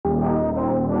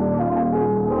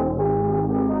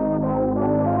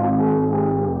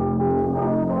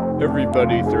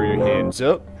Everybody throw your hands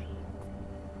up.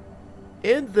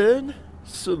 And then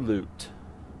salute.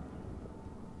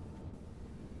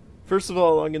 First of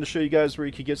all, I'm going to show you guys where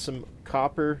you can get some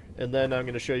copper, and then I'm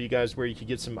going to show you guys where you can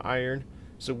get some iron.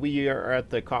 So we are at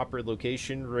the copper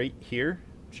location right here.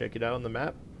 Check it out on the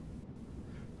map.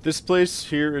 This place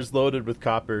here is loaded with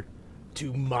copper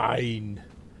to mine.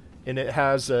 And it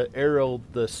has Errol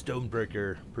the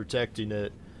Stonebreaker protecting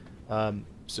it.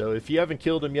 So if you haven't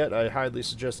killed him yet, I highly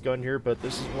suggest going here, but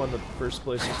this is one of the first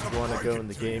places you want to go in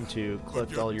the game to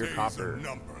collect all your copper.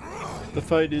 The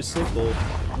fight is simple.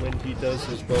 When he does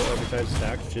his bow advertised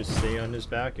attack, just stay on his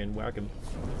back and whack him.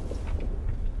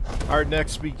 Alright,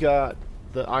 next we got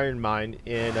the iron mine,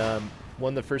 and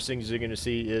one of the first things you're going to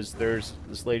see is there's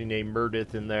this lady named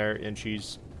Meredith in there, and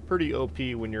she's pretty OP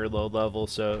when you're low level,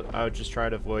 so I would just try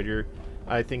to avoid her.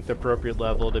 I think the appropriate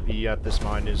level to be at this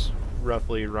mine is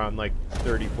roughly around like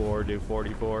 34 to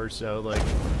 44, so like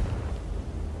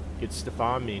it's the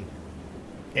farming.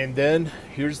 And then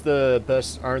here's the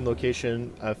best iron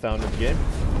location I've found in the game.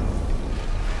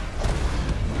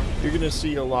 You're gonna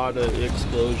see a lot of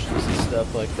explosions and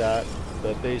stuff like that,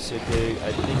 but basically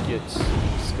I think it's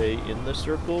stay in the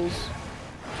circles.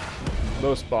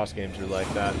 Most boss games are like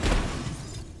that.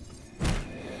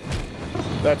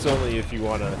 That's only if you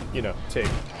want to, you know, take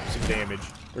some damage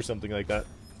or something like that.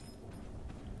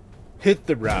 Hit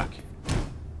the rock.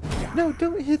 No,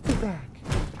 don't hit the rock.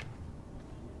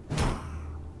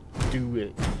 Do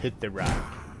it. Hit the rock.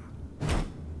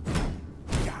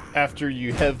 After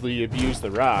you heavily abuse the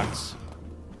rocks,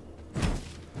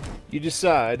 you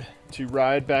decide to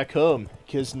ride back home,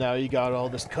 because now you got all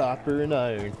this copper and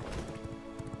iron.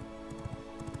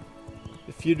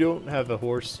 If you don't have a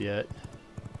horse yet,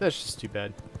 that's just too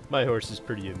bad. My horse is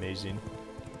pretty amazing.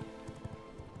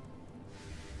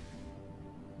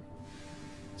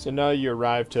 So now you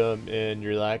arrive to him and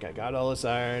you're like, I got all this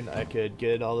iron, I could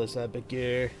get all this epic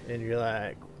gear, and you're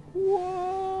like, what?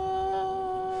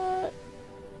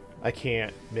 I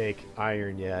can't make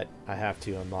iron yet, I have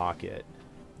to unlock it.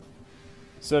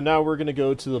 So now we're gonna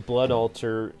go to the blood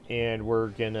altar and we're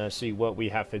gonna see what we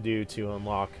have to do to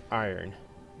unlock iron.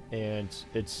 And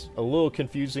it's a little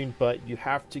confusing, but you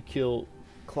have to kill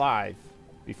Clive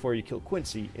before you kill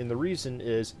Quincey, and the reason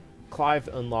is Clive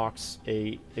unlocks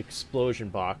a explosion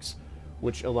box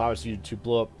which allows you to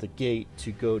blow up the gate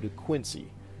to go to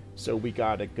Quincey. So we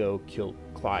gotta go kill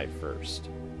Clive first.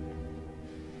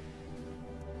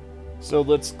 So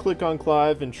let's click on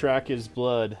Clive and track his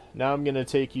blood. Now I'm gonna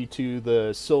take you to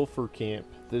the Sulfur camp.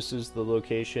 This is the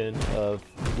location of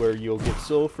where you'll get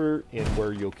Sulfur and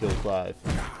where you'll kill Clive.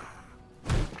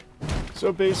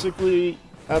 So basically,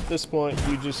 at this point,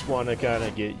 you just want to kind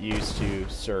of get used to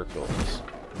circles.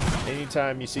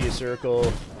 Anytime you see a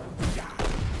circle,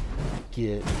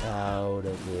 get out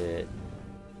of it.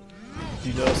 Do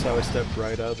you notice how I stepped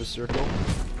right out of the circle?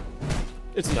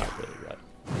 It's not really right.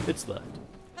 It's left.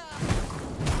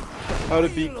 How to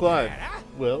beat Clive?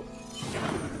 Well,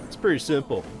 it's pretty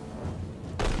simple.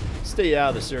 Stay out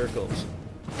of the circles.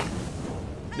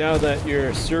 Now that you're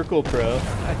a circle pro,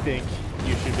 I think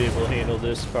you should be able to handle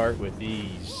this part with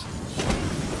ease.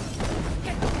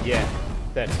 Yeah,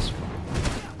 that's a circle.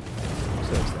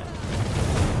 So is that.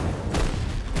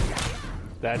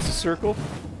 That's a circle.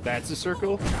 That's a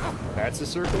circle. That's a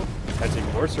circle. That's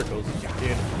even more circles.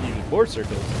 And even more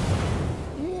circles.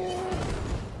 Yeah.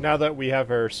 Now that we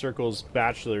have our circles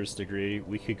bachelor's degree,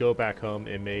 we could go back home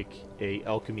and make a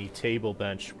alchemy table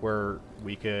bench where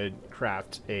we could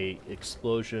craft a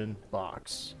explosion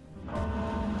box.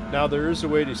 Now there is a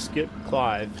way to skip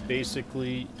Clive.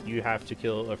 Basically, you have to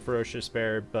kill a ferocious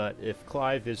bear, but if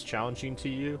Clive is challenging to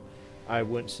you, I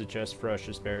wouldn't suggest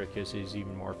ferocious bear because he's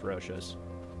even more ferocious.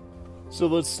 So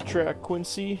let's track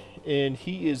Quincey, and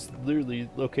he is literally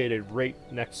located right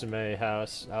next to my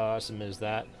house. How awesome is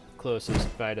that? Closest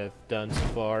fight I've done so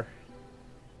far.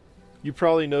 You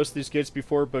probably noticed these gates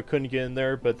before but couldn't get in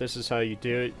there, but this is how you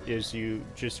do it, is you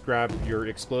just grab your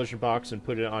explosion box and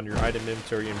put it on your item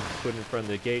inventory and put it in front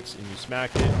of the gates, and you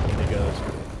smack it and it goes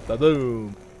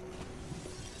ba-boom.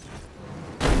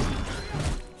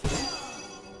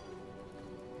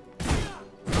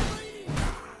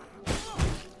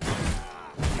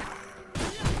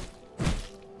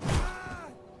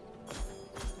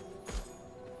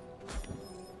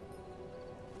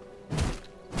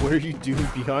 What are you doing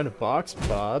behind a box,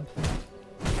 Bob?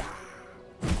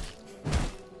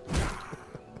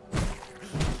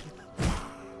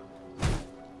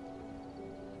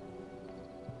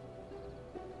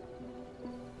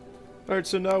 Alright,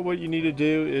 so now what you need to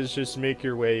do is just make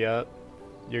your way up.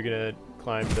 You're gonna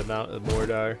climb the Mount of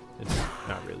Mordor. It's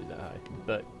not really that high,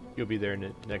 but You'll be there in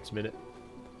the next minute.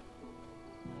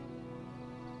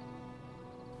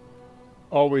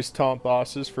 Always taunt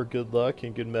bosses for good luck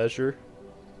and good measure.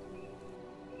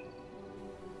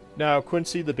 Now,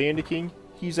 Quincey the Bandit King,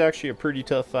 he's actually a pretty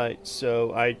tough fight,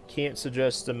 so I can't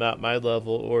suggest him at my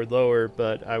level or lower,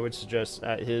 but I would suggest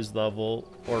at his level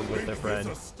or with a friend.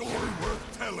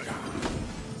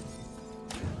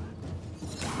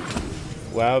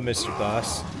 Wow, Mr.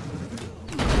 Boss.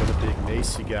 What a big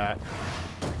mace you got.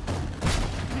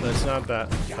 But it's not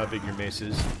about how big your mace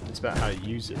is, it's about how you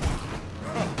use it.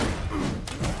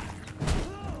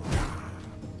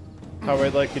 How I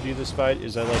like to do this fight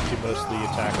is I like to mostly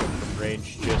attack him from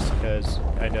range, just because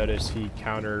I notice he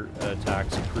counter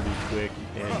attacks pretty quick,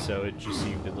 and so it just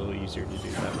seemed a little easier to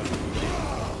do that one.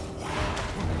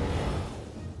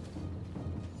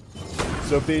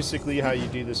 So basically how you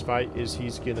do this fight is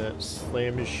he's gonna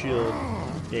slam his shield,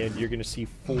 and you're gonna see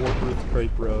 4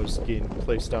 Earthquake Bros getting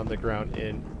placed on the ground,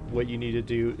 and what you need to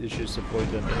do is just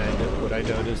avoid them, and what I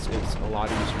noticed is a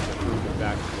lot easier to move it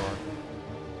back and forth.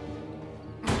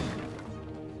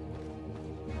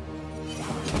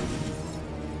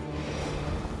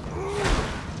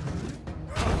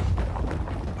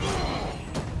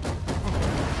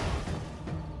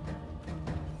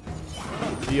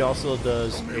 He also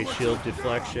does a shield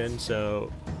deflection,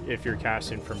 so if you're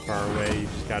casting from far away, you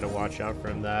just gotta watch out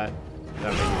from that.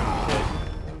 That way you don't get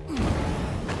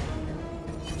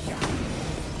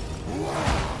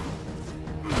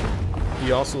hit.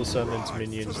 He also summons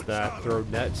minions that throw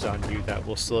nets on you that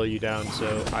will slow you down,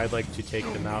 so I like to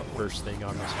take them out first thing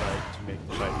on this fight to make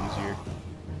the fight easier.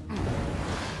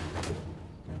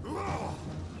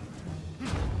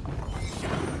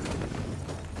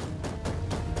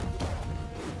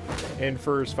 And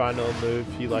for his final move,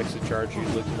 he likes to charge you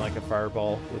looking like a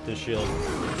fireball with his shield.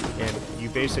 And you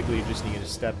basically just need to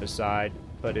step aside,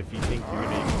 but if you think you're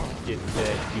going to get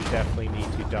hit, you definitely need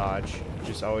to dodge.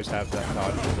 Just always have that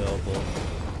dodge available.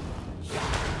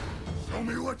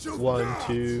 1,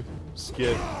 2,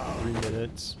 skip, 3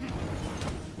 minutes.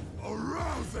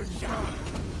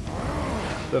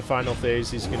 The final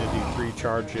phase, he's going to do 3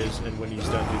 charges, and when he's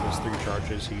done doing those 3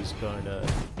 charges, he's going to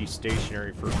be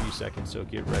stationary for a few seconds, so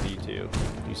get ready to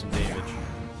do some damage.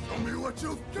 Show me what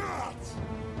you've got!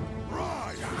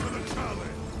 Rise to the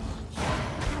challenge!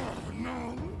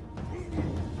 No.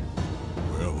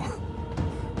 Well,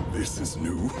 this is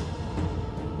new.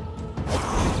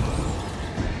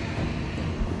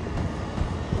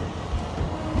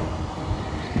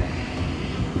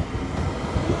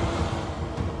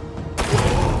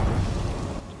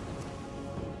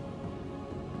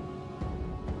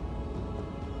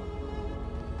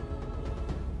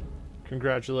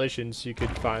 Congratulations, you could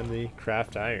finally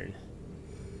craft iron.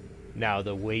 Now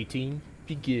the waiting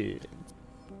begins.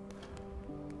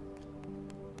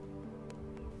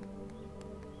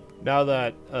 Now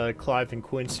that Clive and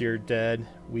Quincey are dead,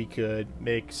 we could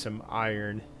make some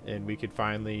iron, and we could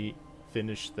finally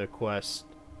finish the quest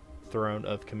Throne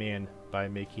of Command by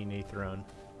making a throne.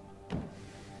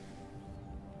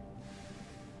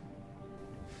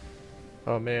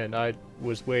 Oh man, I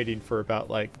was waiting for about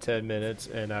like 10 minutes,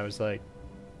 and I was like,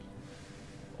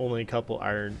 only a couple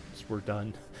irons were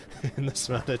done in this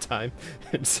amount of time,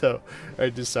 and so I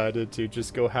decided to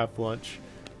just go have lunch.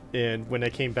 And when I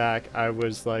came back, I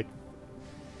was like,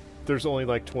 there's only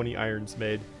like 20 irons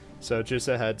made. So just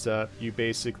a heads up, you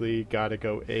basically gotta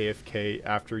go AFK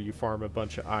after you farm a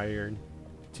bunch of iron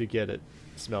to get it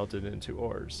smelted into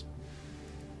ores.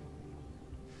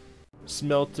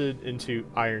 Smelted into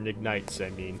iron ignites,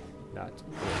 I mean, not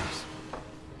ores.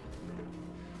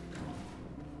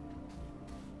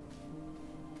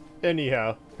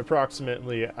 Anyhow,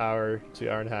 approximately an hour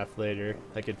to hour and a half later,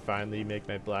 I could finally make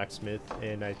my blacksmith,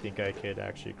 and I think I could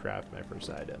actually craft my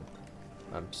first item.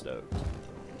 I'm stoked.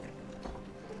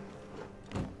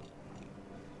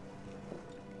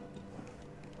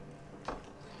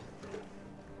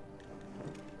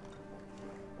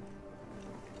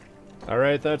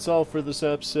 Alright, that's all for this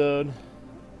episode.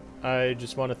 I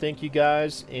just want to thank you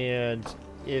guys, and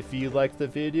if you liked the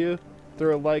video,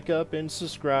 throw a like up and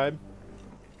subscribe.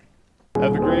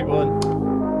 Have a great one.